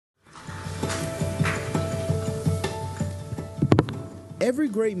Every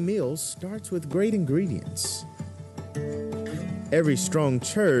great meal starts with great ingredients. Every strong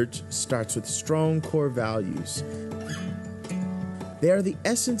church starts with strong core values. They are the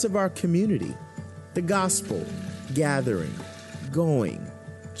essence of our community. The gospel, gathering, going,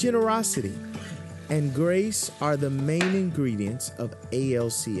 generosity, and grace are the main ingredients of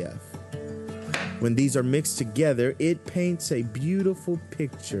ALCF. When these are mixed together, it paints a beautiful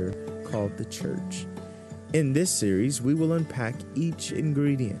picture called the church. In this series, we will unpack each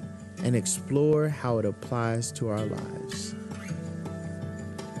ingredient and explore how it applies to our lives.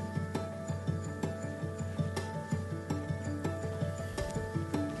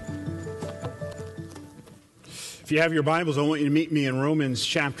 If you have your Bibles, I want you to meet me in Romans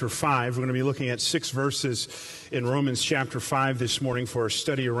chapter 5. We're going to be looking at 6 verses in Romans chapter 5 this morning for our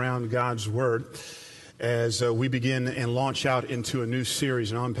study around God's Word as we begin and launch out into a new series.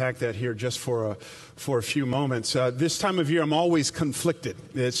 And I'll unpack that here just for a few moments. This time of year, I'm always conflicted.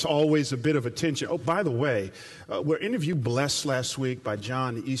 It's always a bit of a tension. Oh, by the way, were any of you blessed last week by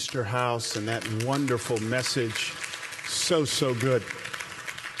John Easterhouse and that wonderful message? So good.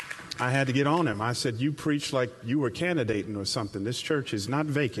 I had to get on him. I said, you preach like you were candidating or something. This church is not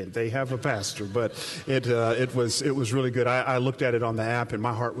vacant. They have a pastor. But it was really good. I looked at it on the app, and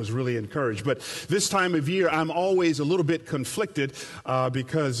my heart was really encouraged. But this time of year, I'm always a little bit conflicted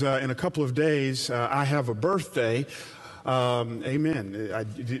because in a couple of days, I have a birthday. Amen.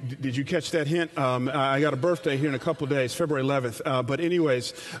 Did you catch that hint? I got a birthday here in a couple of days, February 11th.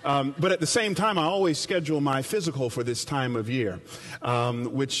 But at the same time, I always schedule my physical for this time of year,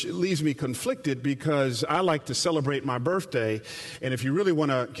 which leaves me conflicted because I like to celebrate my birthday. And if you really want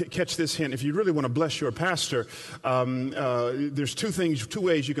to catch this hint, if you really want to bless your pastor, there's two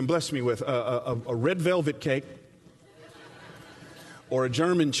ways you can bless me with: a red velvet cake or a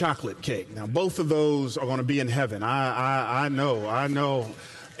German chocolate cake. Now, both of those are going to be in heaven. I know.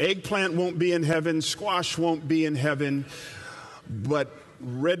 Eggplant won't be in heaven. Squash won't be in heaven. But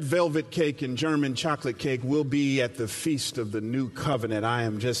red velvet cake and German chocolate cake will be at the feast of the new covenant. I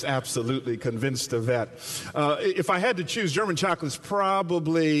am just absolutely convinced of that. If I had to choose, German chocolate is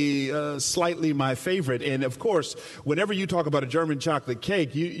probably slightly my favorite. And of course, whenever you talk about a German chocolate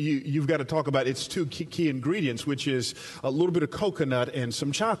cake, you've got to talk about its two key ingredients, which is a little bit of coconut and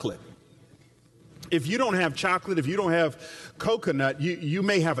some chocolate. If you don't have chocolate, if you don't have coconut, you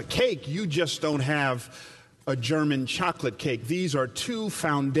may have a cake, you just don't have a German chocolate cake. These are two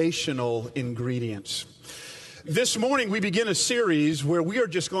foundational ingredients. This morning we begin a series where we are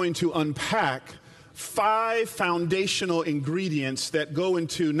just going to unpack 5 foundational ingredients that go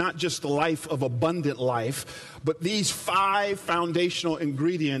into not just the life of abundant life, but these 5 foundational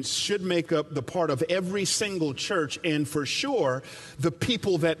ingredients should make up the part of every single church, and for sure the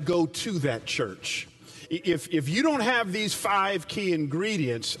people that go to that church. If you don't have these 5 key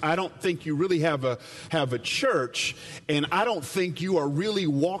ingredients, I don't think you really have a church, and I don't think you are really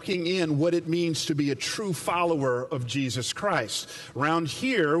walking in what it means to be a true follower of Jesus Christ. Around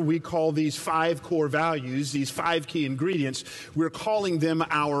here, we call these 5 core values, these 5 key ingredients, we're calling them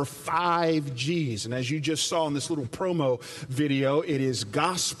our 5 G's. And as you just saw in this little promo video, it is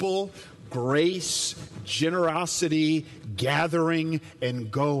gospel, grace, generosity, gathering, and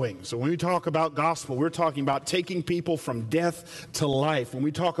going. So when we talk about gospel, we're talking about taking people from death to life. When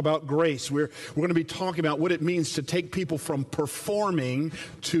we talk about grace, we're going to be talking about what it means to take people from performing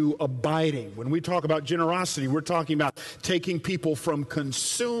to abiding. When we talk about generosity, we're talking about taking people from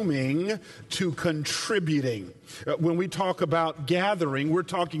consuming to contributing. When we talk about gathering, we're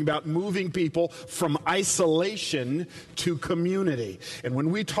talking about moving people from isolation to community. And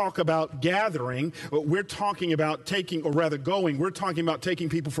when we talk about gathering, we're talking about going, we're talking about taking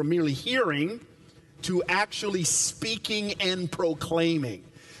people from merely hearing to actually speaking and proclaiming.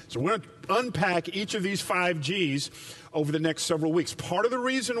 So we're going to unpack each of these 5 G's over the next several weeks. Part of the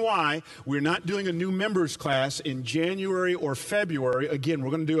reason why we're not doing a new members class in January or February, again, we're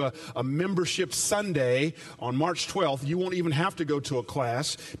going to do a membership Sunday on March 12th. You won't even have to go to a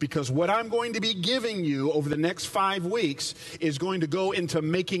class, because what I'm going to be giving you over the next 5 weeks is going to go into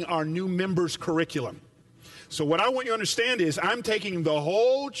making our new members curriculum. So what I want you to understand is I'm taking the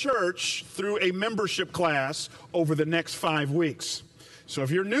whole church through a membership class over the next 5 weeks. So if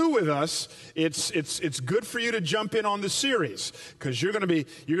you're new with us, it's good for you to jump in on the series because you're going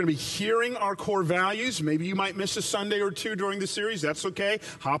to be hearing our core values. Maybe you might miss a Sunday or two during the series. That's okay.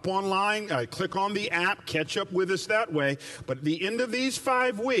 Hop online, click on the app, catch up with us that way. But at the end of these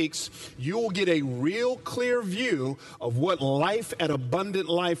 5 weeks, you will get a real clear view of what life at Abundant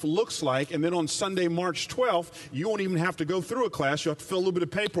Life looks like. And then on Sunday, March 12th, you won't even have to go through a class. You'll have to fill a little bit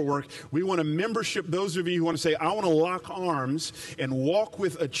of paperwork. We want to membership those of you who want to say, I want to lock arms and walk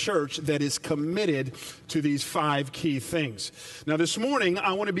with a church that is committed to these 5 key things. Now, this morning,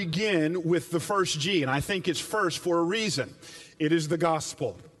 I want to begin with the first G, and I think it's first for a reason. It is the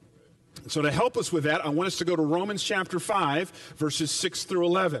gospel. So to help us with that, I want us to go to Romans chapter 5, verses 6 through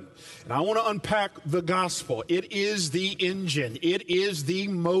 11. And I want to unpack the gospel. It is the engine. It is the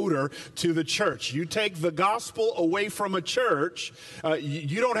motor to the church. You take the gospel away from a church,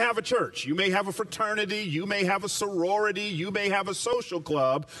 you don't have a church. You may have a fraternity. You may have a sorority. You may have a social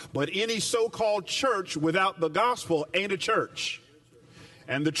club. But any so-called church without the gospel ain't a church.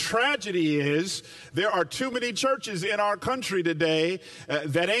 And the tragedy is there are too many churches in our country today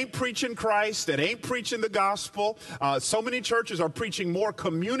that ain't preaching Christ, that ain't preaching the gospel. So many churches are preaching more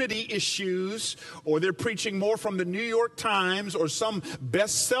community issues, or they're preaching more from the New York Times or some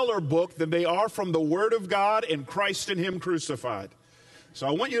bestseller book than they are from the Word of God and Christ and Him crucified. So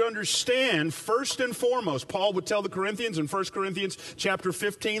I want you to understand, first and foremost, Paul would tell the Corinthians in 1 Corinthians chapter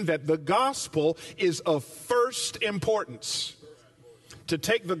 15 that the gospel is of first importance. To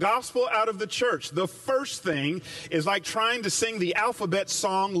take the gospel out of the church, the first thing is like trying to sing the alphabet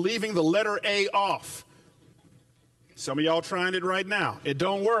song, leaving the letter A off. Some of y'all trying it right now. It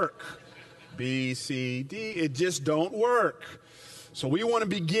don't work. B, C, D, it just don't work. So we want to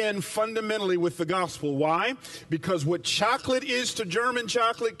begin fundamentally with the gospel. Why? Because what chocolate is to German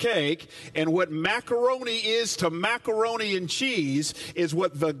chocolate cake and what macaroni is to macaroni and cheese is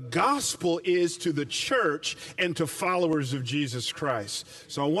what the gospel is to the church and to followers of Jesus Christ.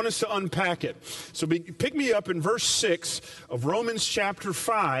 So I want us to unpack it. So pick me up in verse 6 of Romans chapter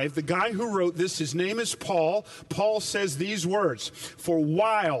 5. The guy who wrote this, his name is Paul. Paul says these words, "For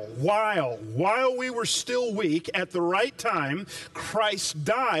while we were still weak, at the right time, Christ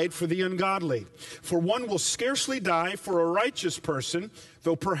died for the ungodly. For one will scarcely die for a righteous person,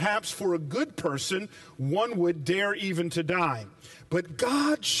 though perhaps for a good person one would dare even to die. But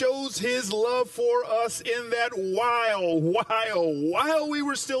God shows His love for us in that while we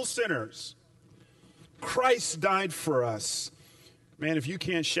were still sinners, Christ died for us." Man, if you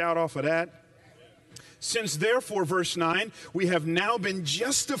can't shout off of that. "Since therefore," verse 9, "we have now been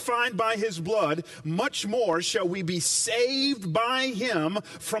justified by His blood, much more shall we be saved by Him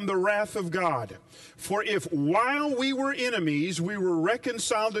from the wrath of God. For if while we were enemies, we were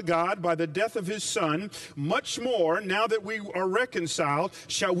reconciled to God by the death of His Son, much more, now that we are reconciled,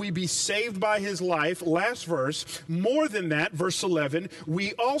 shall we be saved by His life." Last verse. "More than that," verse 11,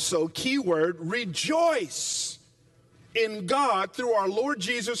 "we also," keyword, "rejoice in God through our Lord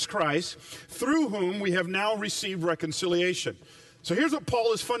Jesus Christ, through whom we have now received reconciliation." So here's what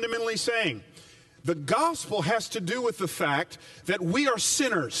Paul is fundamentally saying. The gospel has to do with the fact that we are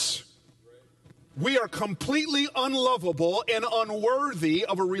sinners. We are completely unlovable and unworthy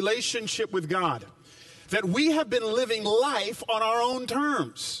of a relationship with God. That we have been living life on our own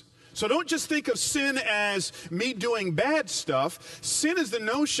terms. So don't just think of sin as me doing bad stuff. Sin is the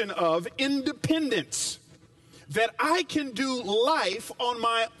notion of independence. That I can do life on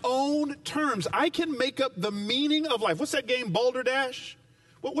my own terms. I can make up the meaning of life. What's that game, Balderdash?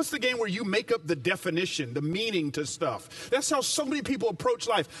 What's the game where you make up the definition, the meaning to stuff? That's how so many people approach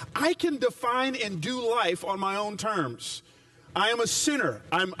life. I can define and do life on my own terms. I am a sinner.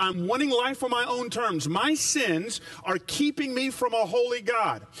 I'm wanting life on my own terms. My sins are keeping me from a holy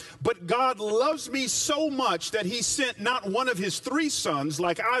God. But God loves me so much that He sent not one of His 3 sons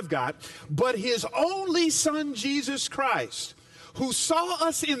like I've got, but His only Son, Jesus Christ, who saw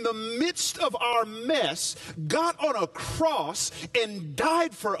us in the midst of our mess, got on a cross and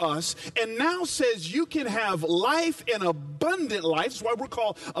died for us, and now says you can have life and abundant life. That's why we're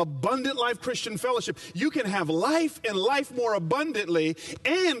called Abundant Life Christian Fellowship. You can have life and life more abundantly,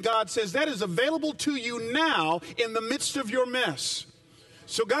 and God says that is available to you now in the midst of your mess.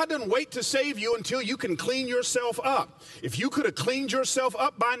 So God doesn't wait to save you until you can clean yourself up. If you could have cleaned yourself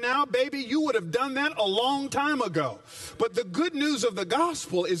up by now, baby, you would have done that a long time ago. But the good news of the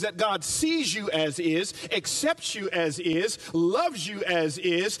gospel is that God sees you as is, accepts you as is, loves you as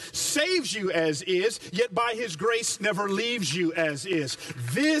is, saves you as is, yet by His grace never leaves you as is.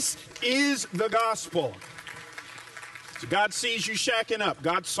 This is the gospel. So God sees you shacking up.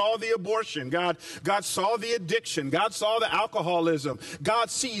 God saw the abortion. God saw the addiction. God saw the alcoholism. God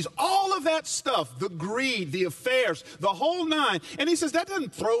sees all of that stuff, the greed, the affairs, the whole nine. And he says, that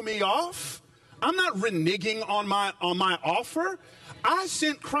doesn't throw me off. I'm not reneging on my offer. I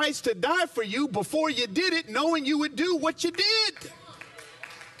sent Christ to die for you before you did it, knowing you would do what you did.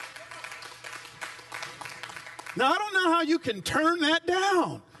 Now, I don't know how you can turn that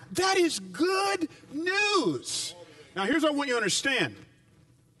down. That is good news. Now, here's what I want you to understand.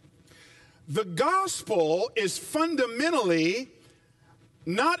 The gospel is fundamentally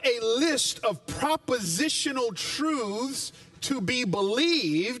not a list of propositional truths to be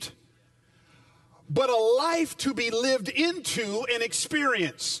believed, but a life to be lived into and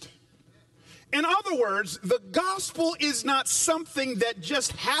experienced. In other words, the gospel is not something that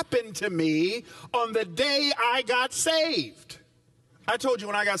just happened to me on the day I got saved. I told you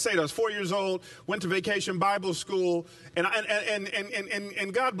when I got saved, I was 4 years old, went to Vacation Bible School,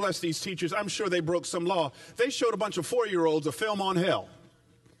 and God bless these teachers. I'm sure they broke some law. They showed a bunch of 4-year-olds a film on hell.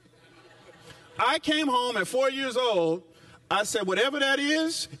 I came home at 4 years old. I said, whatever that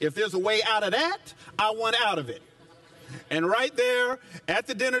is, if there's a way out of that, I want out of it. And right there at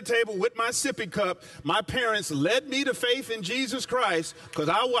the dinner table with my sippy cup, my parents led me to faith in Jesus Christ because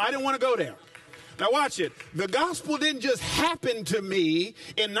I didn't want to go there. Now watch it. The gospel didn't just happen to me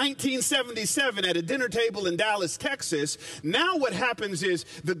in 1977 at a dinner table in Dallas, Texas. Now what happens is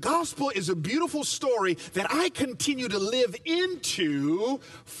the gospel is a beautiful story that I continue to live into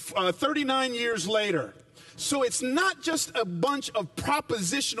 39 years later. So it's not just a bunch of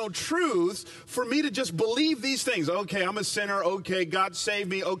propositional truths for me to just believe these things. Okay, I'm a sinner. Okay, God saved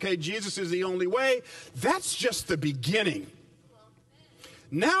me. Okay, Jesus is the only way. That's just the beginning.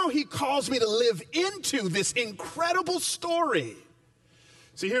 Now he calls me to live into this incredible story.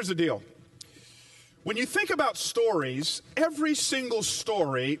 See, here's the deal. When you think about stories, every single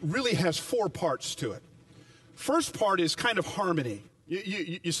story really has 4 parts to it. First part is kind of harmony.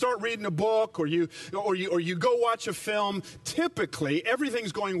 You start reading a book or you go watch a film. Typically,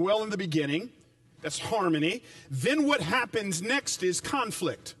 everything's going well in the beginning. That's harmony. Then what happens next is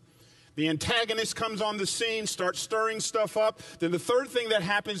conflict. The antagonist comes on the scene, starts stirring stuff up. Then the third thing that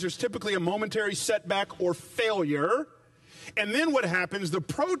happens, there's typically a momentary setback or failure. And then what happens, the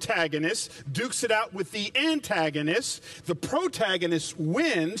protagonist dukes it out with the antagonist. The protagonist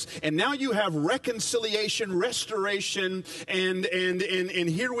wins, and now you have reconciliation, restoration, and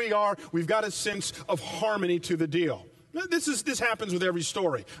here we are. We've got a sense of harmony to the deal. This happens with every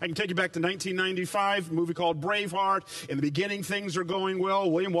story. I can take you back to 1995, a movie called Braveheart. In the beginning, things are going well.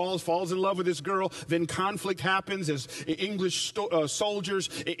 William Wallace falls in love with this girl. Then conflict happens as English soldiers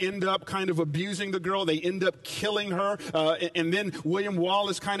end up kind of abusing the girl. They end up killing her. And then William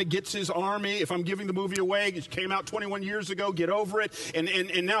Wallace kind of gets his army. If I'm giving the movie away, it came out 21 years ago. Get over it.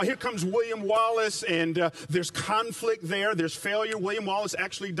 And now here comes William Wallace, and there's conflict there. There's failure. William Wallace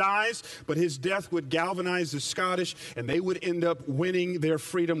actually dies, but his death would galvanize the Scottish, and they would end up winning their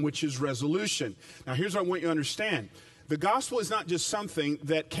freedom, which is resolution. Now, here's what I want you to understand. The gospel is not just something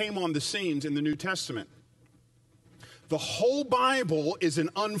that came on the scenes in the New Testament. The whole Bible is an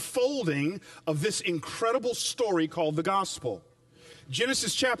unfolding of this incredible story called the gospel.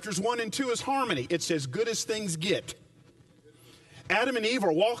 Genesis chapters 1 and 2 is harmony. It's as good as things get. Adam and Eve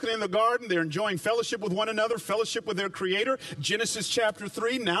are walking in the garden. They're enjoying fellowship with one another, fellowship with their Creator. Genesis chapter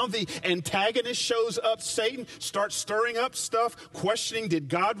 3, now the antagonist shows up, Satan, starts stirring up stuff, questioning, did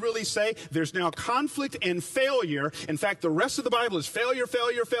God really say? There's now conflict and failure. In fact, the rest of the Bible is failure,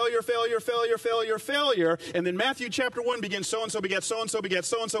 failure, failure, failure, failure, failure, failure. And then Matthew chapter 1 begins so-and-so begat so-and-so begat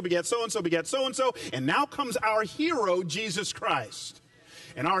so-and-so begat so-and-so begat so-and-so. And now comes our hero, Jesus Christ.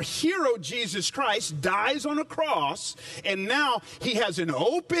 And our hero, Jesus Christ, dies on a cross, and now he has an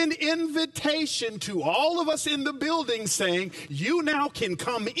open invitation to all of us in the building saying, you now can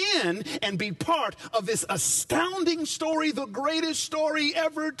come in and be part of this astounding story, the greatest story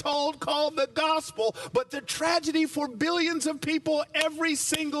ever told, called the gospel. But the tragedy for billions of people every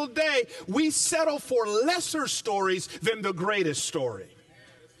single day, we settle for lesser stories than the greatest story.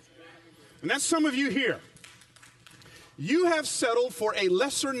 And that's some of you here. You have settled for a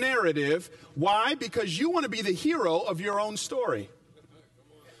lesser narrative. Why? Because you want to be the hero of your own story.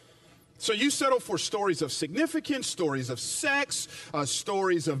 So you settle for stories of significance, stories of sex,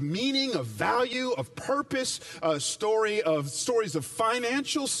 stories of meaning, of value, of purpose, stories of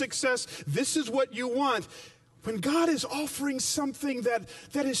financial success. This is what you want. When God is offering something that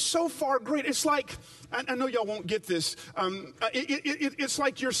is so far great, it's like, I know y'all won't get this, it's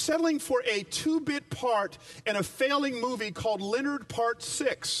like you're settling for a 2-bit part in a failing movie called Leonard Part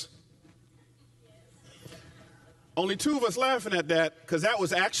 6. Only two of us laughing at that because that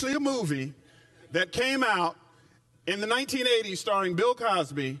was actually a movie that came out in the 1980s starring Bill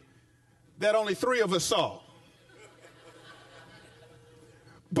Cosby that only three of us saw.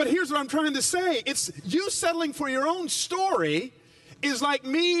 But here's what I'm trying to say. It's you settling for your own story is like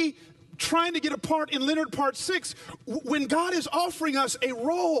me trying to get a part in Leonard Part 6 when God is offering us a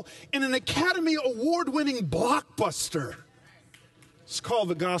role in an Academy Award-winning blockbuster. It's called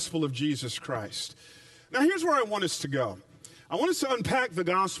the Gospel of Jesus Christ. Now, here's where I want us to go. I want us to unpack the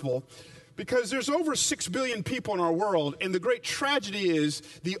gospel because there's over 6 billion people in our world, and the great tragedy is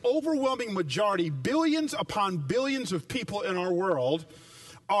the overwhelming majority, billions upon billions of people in our world,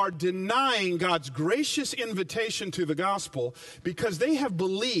 are denying God's gracious invitation to the gospel because they have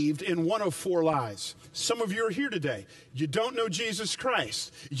believed in one of four lies. Some of you are here today. You don't know Jesus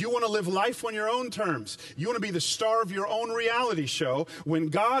Christ. You want to live life on your own terms. You want to be the star of your own reality show when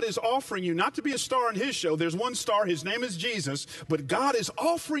God is offering you not to be a star in his show. There's one star. His name is Jesus. But God is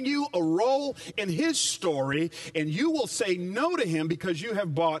offering you a role in his story, and you will say no to him because you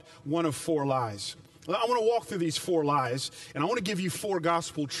have bought one of four lies. I want to walk through these four lies, and I want to give you four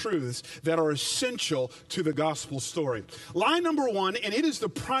gospel truths that are essential to the gospel story. Lie number one, and it is the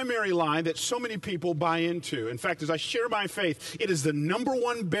primary lie that so many people buy into. In fact, as I share my faith, it is the number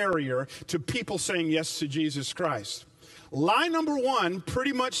one barrier to people saying yes to Jesus Christ. Lie number one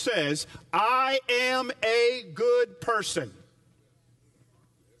pretty much says, I am a good person.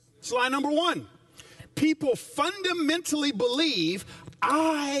 It's lie number one. People fundamentally believe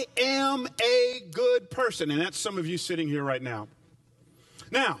I am a good person. And that's some of you sitting here right now.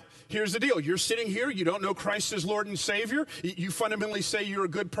 Now, here's the deal. You're sitting here. You don't know Christ as Lord and Savior. You fundamentally say you're a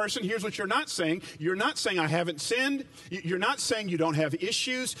good person. Here's what you're not saying. You're not saying I haven't sinned. You're not saying you don't have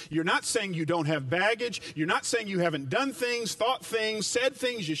issues. You're not saying you don't have baggage. You're not saying you haven't done things, thought things, said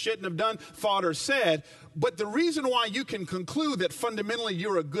things you shouldn't have done, thought, or said. But the reason why you can conclude that fundamentally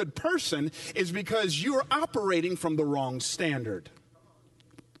you're a good person is because you're operating from the wrong standard.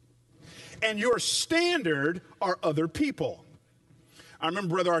 And your standard are other people. I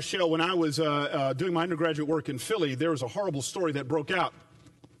remember, Brother Arshel, when I was doing my undergraduate work in Philly, there was a horrible story that broke out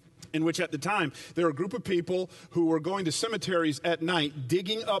in which at the time there were a group of people who were going to cemeteries at night,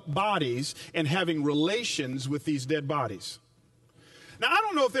 digging up bodies and having relations with these dead bodies. Now, I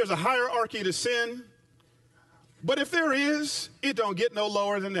don't know if there's a hierarchy to sin, but if there is, it don't get no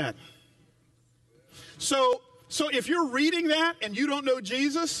lower than that. So if you're reading that and you don't know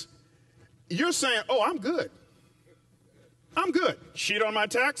Jesus, you're saying, oh, I'm good. I'm good. Cheat on my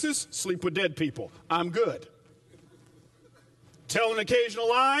taxes, sleep with dead people. I'm good. Tell an occasional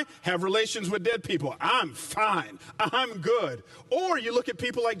lie, have relations with dead people. I'm fine. I'm good. Or you look at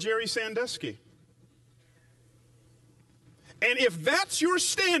people like Jerry Sandusky. And if that's your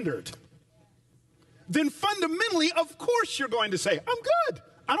standard, then fundamentally, of course, you're going to say, I'm good.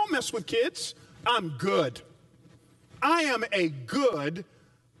 I don't mess with kids. I'm good. I am a good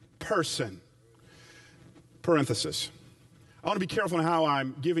person. Parenthesis. I want to be careful in how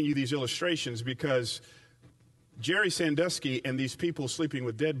I'm giving you these illustrations because Jerry Sandusky and these people sleeping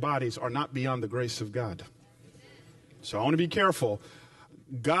with dead bodies are not beyond the grace of God. So I want to be careful.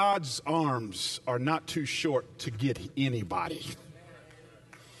 God's arms are not too short to get anybody.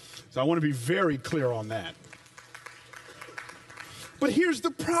 So I want to be very clear on that. But here's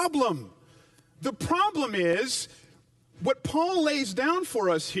the problem. The problem is, what Paul lays down for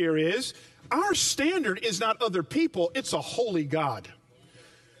us here is, our standard is not other people, it's a holy God.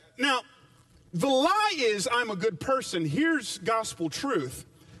 Now, the lie is I'm a good person. Here's gospel truth.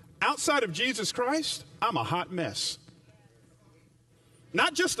 Outside of Jesus Christ, I'm a hot mess.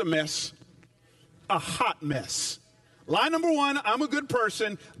 Not just a mess, a hot mess. Lie number one, I'm a good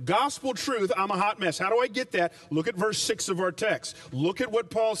person. Gospel truth, I'm a hot mess. How do I get that? Look at verse 6 of our text. Look at what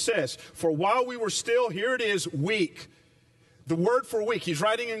Paul says. For while we were still, here it is, weak. The word for weak, he's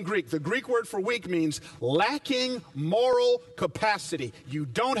writing in Greek. The Greek word for weak means lacking moral capacity. You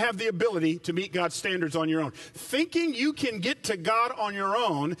don't have the ability to meet God's standards on your own. Thinking you can get to God on your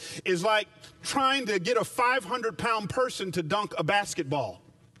own is like trying to get a 500-pound person to dunk a basketball.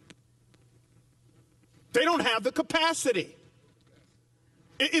 They don't have the capacity.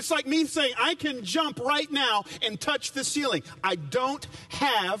 It's like me saying, I can jump right now and touch the ceiling. I don't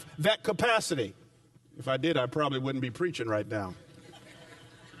have that capacity. If I did, I probably wouldn't be preaching right now.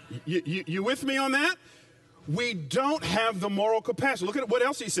 You with me on that? We don't have the moral capacity. Look at what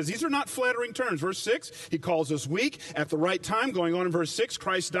else he says. These are not flattering terms. Verse 6, he calls us weak. At the right time, going on in verse 6,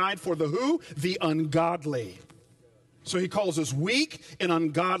 Christ died for the who? The ungodly. So he calls us weak and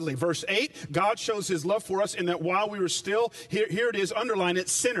ungodly. Verse 8, God shows his love for us in that while we were still, here it is, underline it,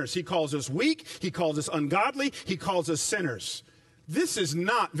 sinners. He calls us weak, he calls us ungodly, he calls us sinners. This is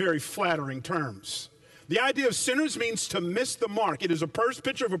not very flattering terms. The idea of sinners means to miss the mark. It is a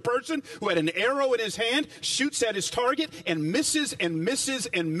picture of a person who had an arrow in his hand, shoots at his target, and misses and misses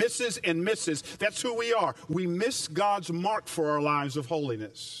and misses and misses. That's who we are. We miss God's mark for our lives of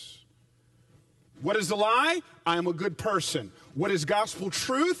holiness. What is the lie? I am a good person. What is gospel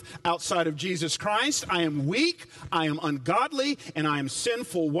truth? Outside of Jesus Christ, I am weak, I am ungodly, and I am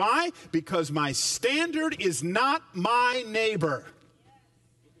sinful. Why? Because my standard is not my neighbor.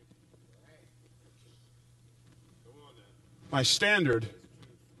 My standard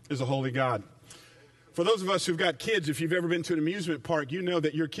is a holy God. For those of us who've got kids, if you've ever been to an amusement park, you know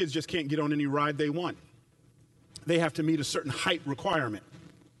that your kids just can't get on any ride they want. They have to meet a certain height requirement.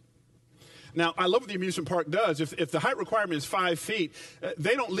 Now, I love what the amusement park does. If the height requirement is 5 feet,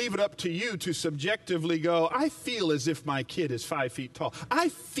 they don't leave it up to you to subjectively go, I feel as if my kid is 5 feet tall. I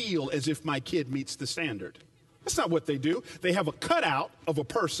feel as if my kid meets the standard. That's not what they do. They have a cutout of a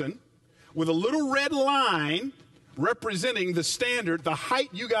person with a little red line representing the standard, the height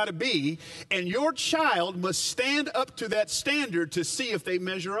you got to be, and your child must stand up to that standard to see if they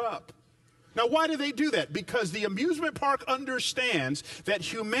measure up. Now, why do they do that? Because the amusement park understands that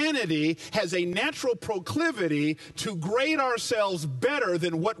humanity has a natural proclivity to grade ourselves better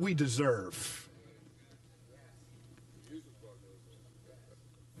than what we deserve.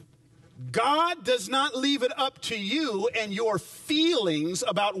 God does not leave it up to you and your feelings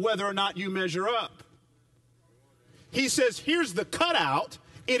about whether or not you measure up. He says, here's the cutout.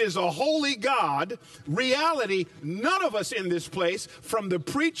 It is a holy God. Reality, none of us in this place, from the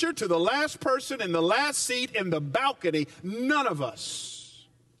preacher to the last person in the last seat in the balcony, none of us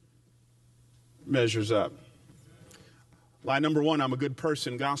measures up. Lie number one, I'm a good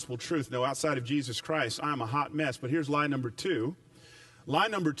person, gospel truth. No, outside of Jesus Christ, I'm a hot mess. But here's lie number two. Lie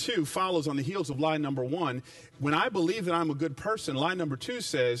number two follows on the heels of lie number one. When I believe that I'm a good person, lie number two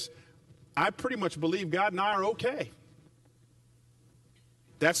says, I pretty much believe God and I are okay.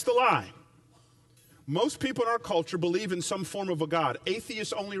 That's the lie. Most people in our culture believe in some form of a God.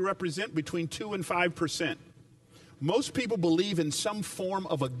 Atheists only represent between 2 and 5%. Most people believe in some form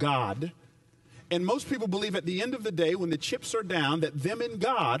of a God. And most people believe at the end of the day, when the chips are down, that them and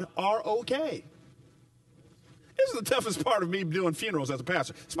God are okay. This is the toughest part of me doing funerals as a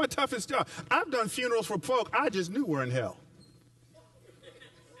pastor. It's my toughest job. I've done funerals for folk I just knew were in hell.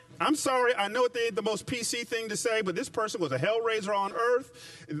 I'm sorry, I know it ain't the most PC thing to say, but this person was a hellraiser on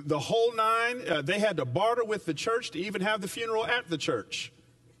earth. The whole nine, they had to barter with the church to even have the funeral at the church.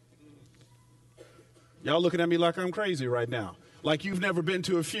 Y'all looking at me like I'm crazy right now. Like you've never been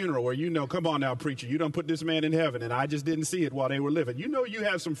to a funeral where you know, come on now, preacher, you done put this man in heaven, and I just didn't see it while they were living. You know you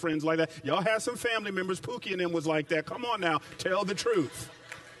have some friends like that. Y'all have some family members. Pookie and them was like that. Come on now, tell the truth.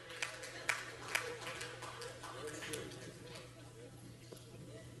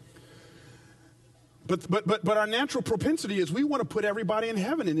 But our natural propensity is we want to put everybody in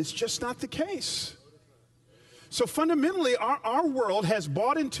heaven, and it's just not the case. So fundamentally, our world has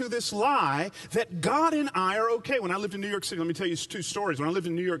bought into this lie that God and I are okay. When I lived in New York City, let me tell you two stories. When I lived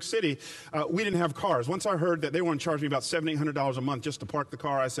in New York City, we didn't have cars. Once I heard that they want to charge me about $700, $800 a month just to park the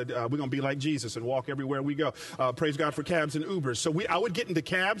car, I said, we're going to be like Jesus and walk everywhere we go. Praise God for cabs and Ubers. So I would get into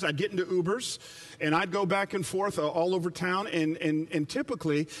cabs, I'd get into Ubers, and I'd go back and forth all over town. And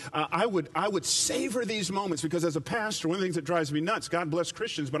typically, I would savor these moments because as a pastor, one of the things that drives me nuts, God bless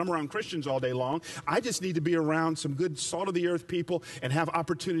Christians, but I'm around Christians all day long. I just need to be around some good salt-of-the-earth people and have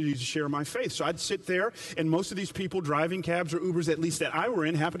opportunities to share my faith. So I'd sit there, and most of these people driving cabs or Ubers, at least that I were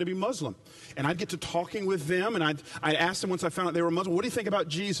in, happened to be Muslim. And I'd get to talking with them, and I'd ask them once I found out they were Muslim, what do you think about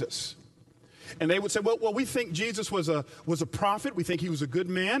Jesus? And they would say, well, we think Jesus was a prophet. We think he was a good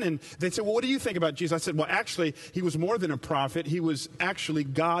man. And they'd say, well, what do you think about Jesus? I said, well, actually, he was more than a prophet. He was actually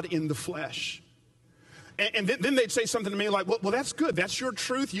God in the flesh. And then they'd say something to me like, well, that's good. That's your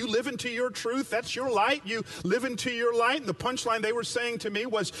truth. You live into your truth. That's your light. You live into your light. And the punchline they were saying to me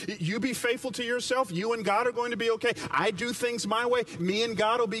was, you be faithful to yourself. You and God are going to be okay. I do things my way. Me and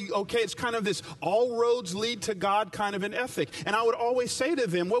God will be okay. It's kind of this all roads lead to God kind of an ethic. And I would always say to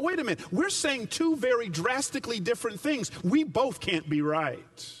them, well, wait a minute. We're saying two very drastically different things. We both can't be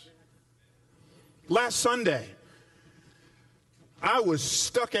right. Last Sunday, I was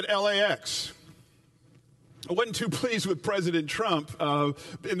stuck at LAX. I wasn't too pleased with President Trump, and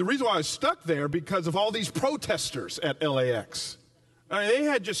the reason why I was stuck there because of all these protesters at LAX. I mean, they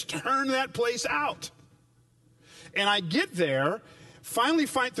had just turned that place out. And I get there, finally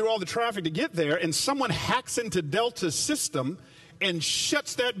fight through all the traffic to get there, and someone hacks into Delta's system and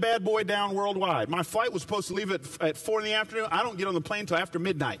shuts that bad boy down worldwide. My flight was supposed to leave at 4 in the afternoon. I don't get on the plane until after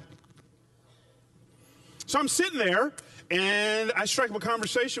midnight. So I'm sitting there, and I strike up a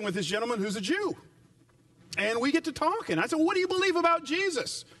conversation with this gentleman who's a Jew. And we get to talking. I said, what do you believe about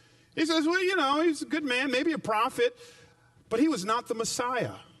Jesus? He says, well, you know, he's a good man, maybe a prophet, but he was not the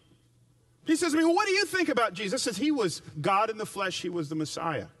Messiah. He says to me, well, what do you think about Jesus? I says, he was God in the flesh, he was the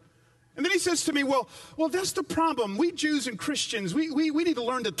Messiah. And then he says to me, well, that's the problem. We Jews and Christians, we need to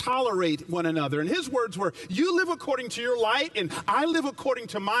learn to tolerate one another. And his words were, you live according to your light, and I live according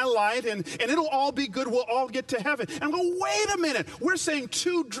to my light, and it'll all be good. We'll all get to heaven. And I go, wait a minute. We're saying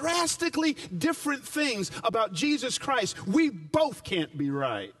two drastically different things about Jesus Christ. We both can't be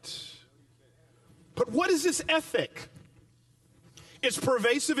right. But what is this ethic? It's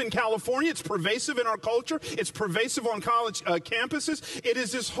pervasive in California. It's pervasive in our culture. It's pervasive on college campuses. It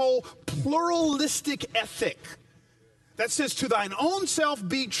is this whole pluralistic ethic that says, to thine own self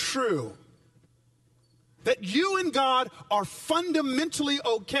be true. That you and God are fundamentally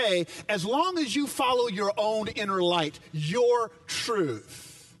okay as long as you follow your own inner light, your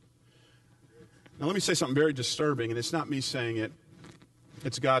truth. Now let me say something very disturbing, and it's not me saying it.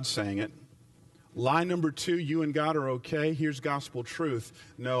 It's God saying it. Lie number 2, you and God are okay. Here's gospel truth.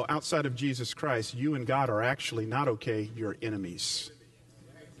 No, outside of Jesus Christ, you and God are actually not okay. You're enemies.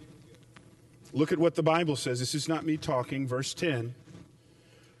 Look at what the Bible says. This is not me talking. Verse 10.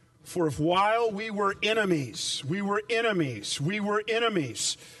 For if while we were enemies, we were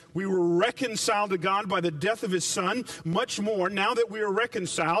reconciled to God by the death of his Son, much more, now that we are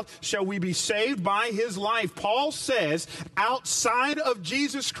reconciled, shall we be saved by his life. Paul says, outside of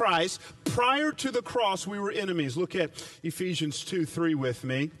Jesus Christ, prior to the cross, we were enemies. Look at Ephesians 2:3 with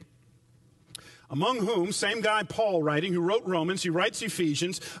me. Among whom, same guy Paul writing, who wrote Romans, he writes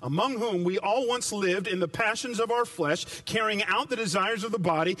Ephesians, among whom we all once lived in the passions of our flesh, carrying out the desires of the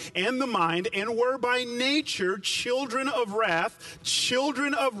body and the mind, and were by nature children of wrath.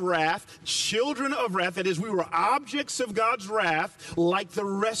 That is, we were objects of God's wrath like the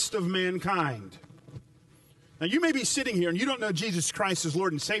rest of mankind. Now, you may be sitting here and you don't know Jesus Christ as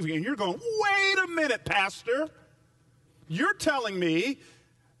Lord and Savior, and you're going, wait a minute, Pastor. You're telling me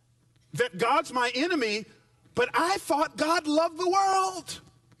that God's my enemy, but I thought God loved the world.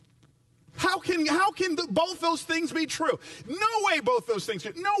 How can both those things be true? No way both those things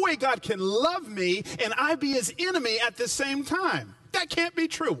are. No way God can love me and I be his enemy at the same time. That can't be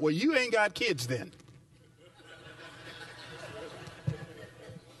true. Well, you ain't got kids then.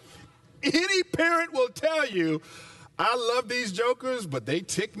 Any parent will tell you, I love these jokers, but they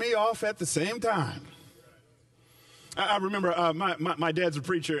tick me off at the same time. I remember my dad's a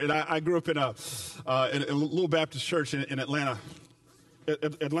preacher, and I grew up in a little Baptist church in Atlanta,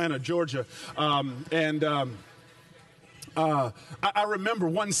 Georgia. I remember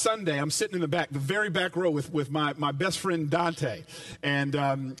one Sunday, I'm sitting in the very back row with my best friend Dante. And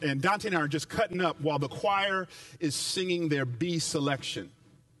Dante and I are just cutting up while the choir is singing their B selection.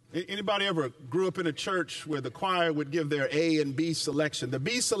 Anybody ever grew up in a church where the choir would give their A and B selection? The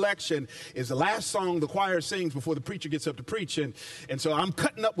B selection is the last song the choir sings before the preacher gets up to preach. And so I'm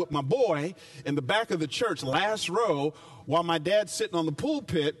cutting up with my boy in the back of the church, last row, while my dad's sitting on the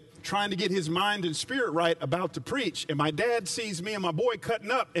pulpit trying to get his mind and spirit right about to preach. And my dad sees me and my boy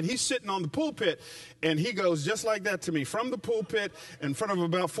cutting up, and he's sitting on the pulpit, and he goes just like that to me from the pulpit in front of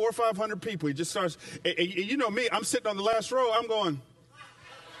about 400 or 500 people. He just starts, and you know me, I'm sitting on the last row, I'm going,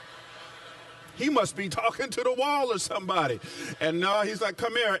 he must be talking to the wall or somebody. And no, he's like,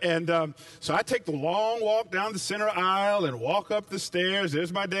 come here. And so I take the long walk down the center aisle and walk up the stairs.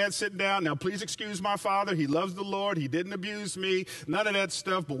 There's my dad sitting down. Now, please excuse my father. He loves the Lord. He didn't abuse me. None of that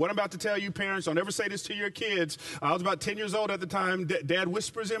stuff. But what I'm about to tell you, parents, don't ever say this to your kids. I was about 10 years old at the time. Dad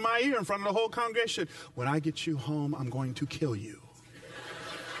whispers in my ear in front of the whole congregation, when I get you home, I'm going to kill you.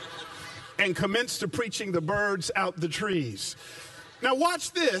 And commenced to preaching the birds out the trees. Now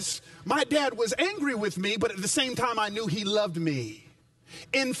watch this. My dad was angry with me, but at the same time I knew he loved me.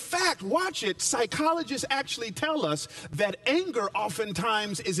 In fact, watch it, psychologists actually tell us that anger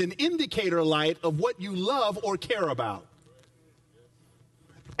oftentimes is an indicator light of what you love or care about.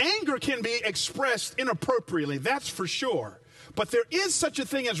 Anger can be expressed inappropriately, that's for sure. But there is such a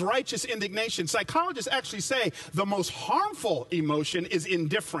thing as righteous indignation. Psychologists actually say the most harmful emotion is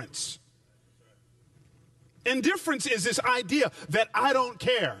indifference. Indifference is this idea that I don't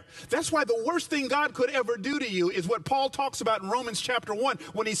care. That's why the worst thing God could ever do to you is what Paul talks about in Romans chapter 1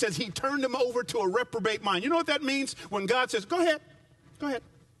 when he says he turned him over to a reprobate mind. You know what that means? When God says, go ahead.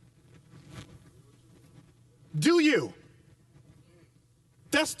 Do you.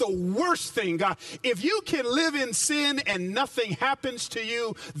 That's the worst thing, God. If you can live in sin and nothing happens to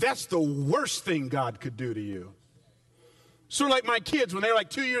you, that's the worst thing God could do to you. Sort of like my kids when they were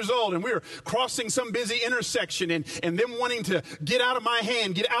like 2 years old and we were crossing some busy intersection and them wanting to get out of my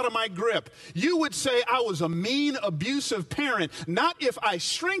hand, get out of my grip. You would say I was a mean, abusive parent, not if I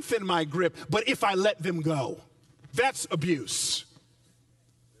strengthened my grip, but if I let them go. That's abuse.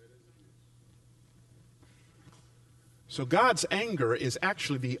 So God's anger is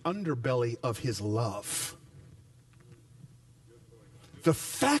actually the underbelly of his love. The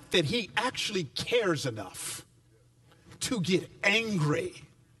fact that he actually cares enough to get angry.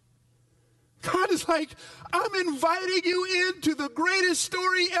 God is like, I'm inviting you into the greatest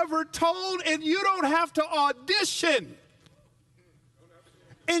story ever told, and you don't have to audition.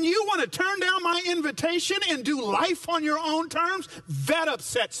 And you want to turn down my invitation and do life on your own terms? That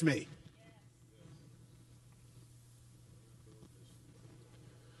upsets me.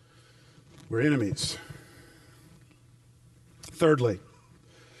 We're enemies. Thirdly,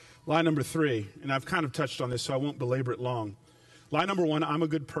 lie number 3, and I've kind of touched on this, so I won't belabor it long. Lie number 1, I'm a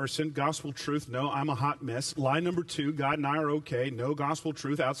good person. Gospel truth, no, I'm a hot mess. Lie number 2, God and I are okay. No gospel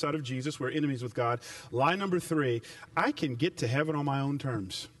truth outside of Jesus. We're enemies with God. Lie number 3, I can get to heaven on my own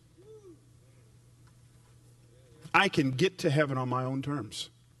terms. I can get to heaven on my own terms.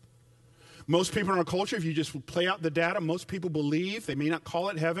 Most people in our culture, if you just play out the data, most people believe, they may not call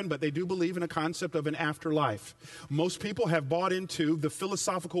it heaven, but they do believe in a concept of an afterlife. Most people have bought into the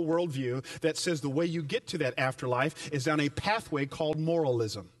philosophical worldview that says the way you get to that afterlife is down a pathway called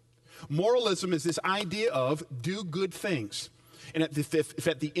moralism. Moralism is this idea of do good things. And if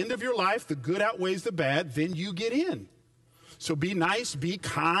at the end of your life the good outweighs the bad, then you get in. So be nice, be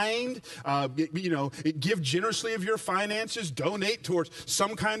kind, give generously of your finances, donate towards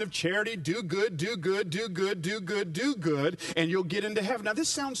some kind of charity, do good, do good, do good, do good, do good, and you'll get into heaven. Now, this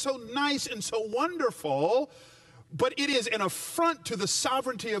sounds so nice and so wonderful, but it is an affront to the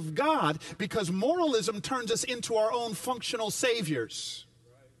sovereignty of God because moralism turns us into our own functional saviors.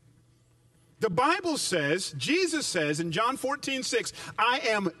 The Bible says, Jesus says in John 14:6, I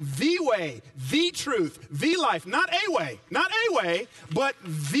am the way, the truth, the life. Not a way, but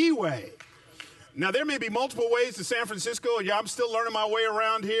the way. Now, there may be multiple ways to San Francisco, and I'm still learning my way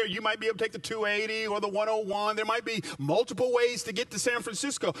around here. You might be able to take the 280 or the 101. There might be multiple ways to get to San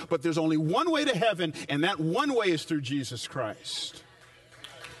Francisco, but there's only one way to heaven, and that one way is through Jesus Christ.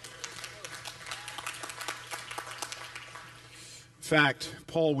 In fact,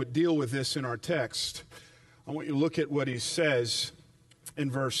 Paul would deal with this in our text. I want you to look at what he says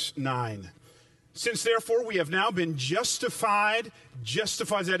in verse 9. Since therefore we have now been justified,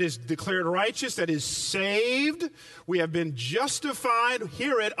 that is declared righteous, that is saved. We have been justified,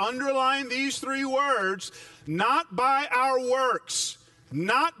 hear it, underline these 3 words, not by our works,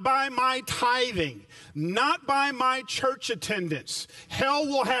 not by my tithing, not by my church attendance. Hell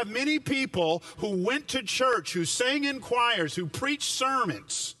will have many people who went to church, who sang in choirs, who preached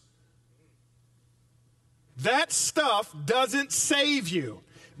sermons. That stuff doesn't save you.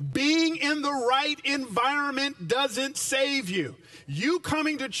 Being in the right environment doesn't save you. You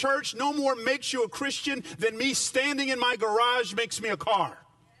coming to church no more makes you a Christian than me standing in my garage makes me a car.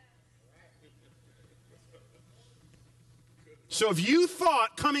 So if you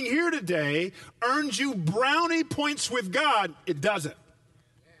thought coming here today earns you brownie points with God, it doesn't.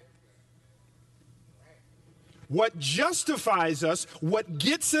 What justifies us, what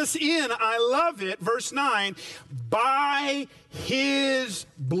gets us in, I love it, verse 9, by his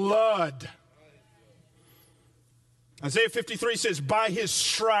blood. Isaiah 53 says, by his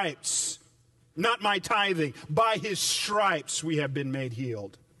stripes, not my tithing, by his stripes we have been made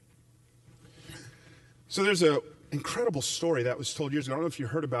healed. So there's an incredible story that was told years ago. I don't know if you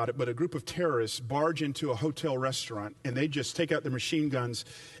heard about it, but a group of terrorists barge into a hotel restaurant and they just take out their machine guns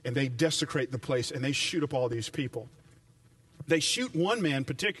and they desecrate the place and they shoot up all these people. They shoot one man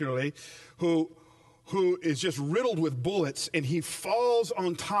particularly who is just riddled with bullets, and he falls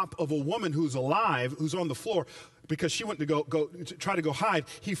on top of a woman who's alive, who's on the floor because she went to try to go hide.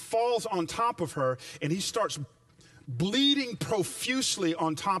 He falls on top of her and he starts bleeding profusely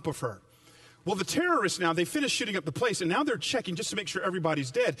on top of her. Well, the terrorists now, they finish shooting up the place, and now they're checking just to make sure everybody's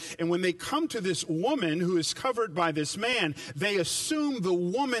dead. And when they come to this woman who is covered by this man, they assume the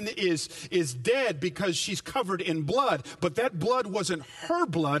woman is dead because she's covered in blood. But that blood wasn't her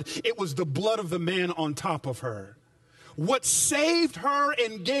blood. It was the blood of the man on top of her. What saved her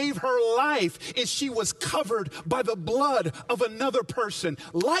and gave her life is she was covered by the blood of another person.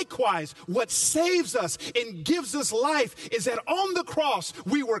 Likewise, what saves us and gives us life is that on the cross,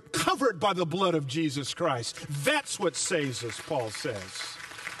 we were covered by the blood of Jesus Christ. That's what saves us, Paul says.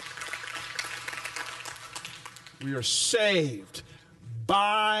 We are saved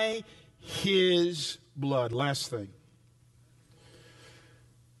by his blood. Last thing.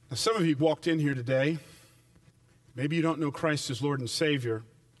 Now, some of you walked in here today. Maybe you don't know Christ as Lord and Savior.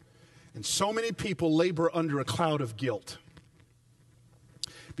 And so many people labor under a cloud of guilt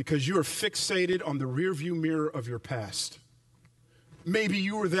because you are fixated on the rearview mirror of your past. Maybe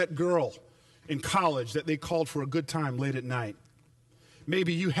you were that girl in college that they called for a good time late at night.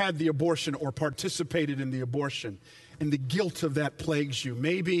 Maybe you had the abortion or participated in the abortion, and the guilt of that plagues you.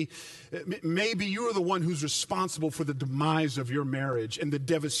 Maybe you are the one who's responsible for the demise of your marriage and the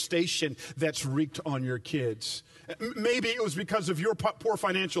devastation that's wreaked on your kids. Maybe it was because of your poor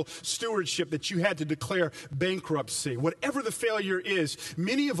financial stewardship that you had to declare bankruptcy. Whatever the failure is,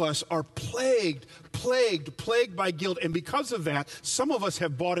 many of us are plagued by guilt. And because of that, some of us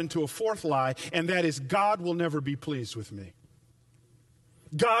have bought into a fourth lie, and that is God will never be pleased with me.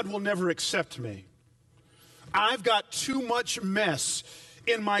 God will never accept me. I've got too much mess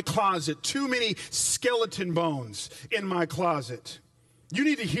in my closet, too many skeleton bones in my closet. You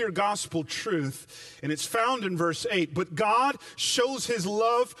need to hear gospel truth, and it's found in verse 8. But God shows his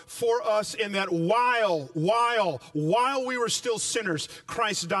love for us in that while we were still sinners,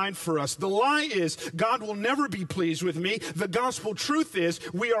 Christ died for us. The lie is God will never be pleased with me. The gospel truth is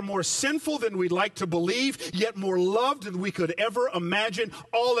we are more sinful than we'd like to believe, yet more loved than we could ever imagine,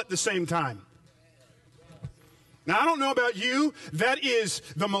 all at the same time. Now, I don't know about you, that is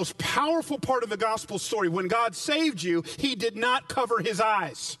the most powerful part of the gospel story. When God saved you, he did not cover his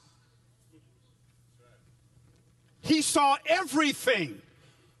eyes. He saw everything.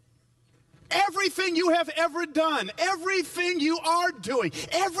 Everything you have ever done, everything you are doing,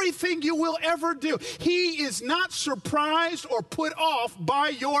 everything you will ever do. He is not surprised or put off by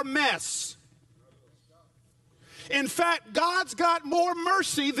your mess. In fact, God's got more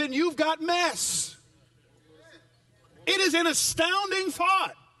mercy than you've got mess. It is an astounding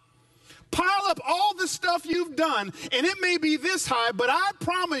thought. Pile up all the stuff you've done, and it may be this high, but I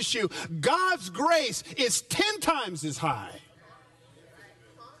promise you, God's grace is 10 times as high.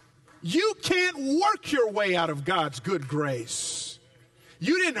 You can't work your way out of God's good grace.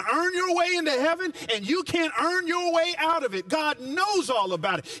 You didn't earn your way into heaven, and you can't earn your way out of it. God knows all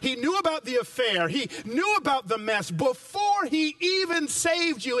about it. He knew about the affair. He knew about the mess before he even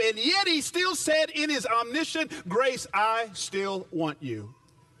saved you, and yet he still said in his omniscient grace, I still want you.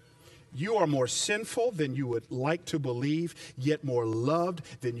 You are more sinful than you would like to believe, yet more loved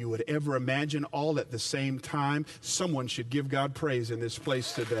than you would ever imagine, all at the same time. Someone should give God praise in this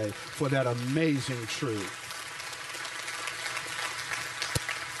place today for that amazing truth.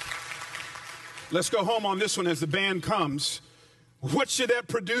 Let's go home on this one as the band comes. What should that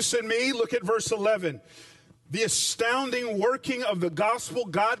produce in me? Look at verse 11. The astounding working of the gospel,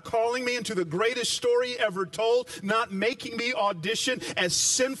 God calling me into the greatest story ever told, not making me audition as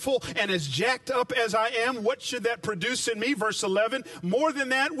sinful and as jacked up as I am. What should that produce in me? Verse 11, more than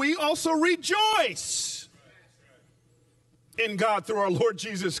that, we also rejoice in God through our Lord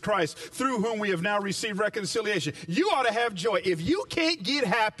Jesus Christ, through whom we have now received reconciliation. You ought to have joy. If you can't get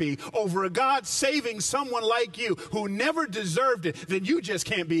happy over a God saving someone like you who never deserved it, then you just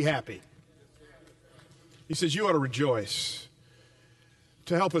can't be happy. He says you ought to rejoice.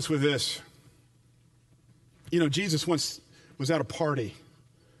 To help us with this, Jesus once was at a party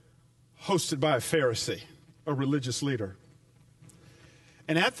hosted by a Pharisee, a religious leader.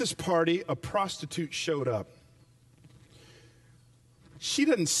 And at this party, a prostitute showed up. She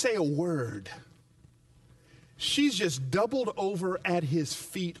didn't say a word. She's just doubled over at his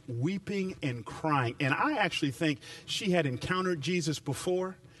feet, weeping and crying. And I actually think she had encountered Jesus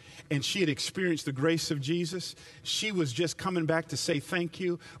before, and she had experienced the grace of Jesus. She was just coming back to say thank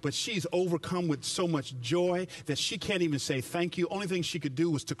you, but she's overcome with so much joy that she can't even say thank you. Only thing she could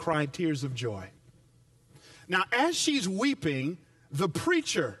do was to cry tears of joy. Now, as she's weeping, the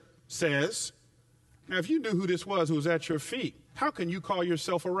preacher says, now, if you knew who this was who was at your feet, how can you call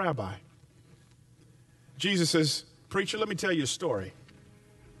yourself a rabbi? Jesus says, preacher, let me tell you a story.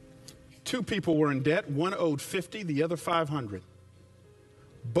 2 people were in debt. One owed 50, the other 500.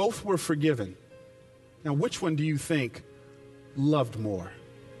 Both were forgiven. Now, which one do you think loved more?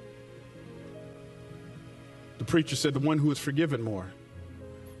 The preacher said, the one who was forgiven more.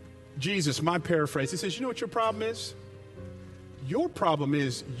 Jesus, my paraphrase, he says, you know what your problem is? Your problem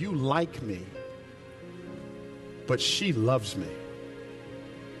is you like me, but she loves me.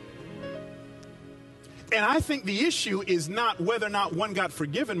 And I think the issue is not whether or not one got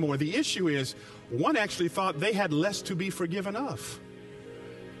forgiven more. The issue is one actually thought they had less to be forgiven of.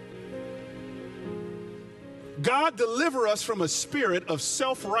 God deliver us from a spirit of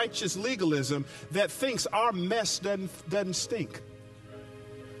self-righteous legalism that thinks our mess doesn't stink.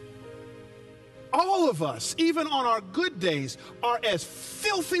 All of us, even on our good days, are as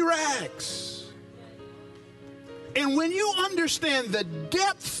filthy rags. And when you understand the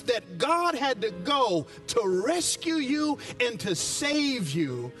depths that God had to go to rescue you and to save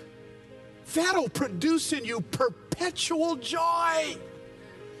you, that'll produce in you perpetual joy.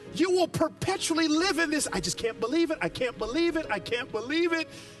 You will perpetually live in this. I just can't believe it. I can't believe it. I can't believe it.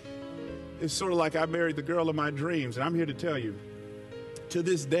 It's sort of like I married the girl of my dreams. And I'm here to tell you, to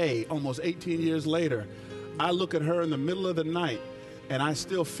this day, almost 18 years later, I look at her in the middle of the night and I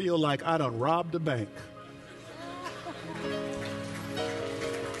still feel like I done robbed a bank.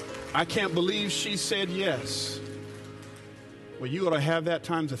 I can't believe she said yes. Well, you ought to have that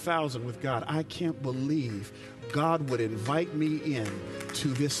times 1,000 with God. I can't believe God would invite me in to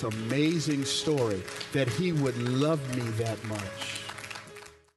this amazing story, that he would love me that much.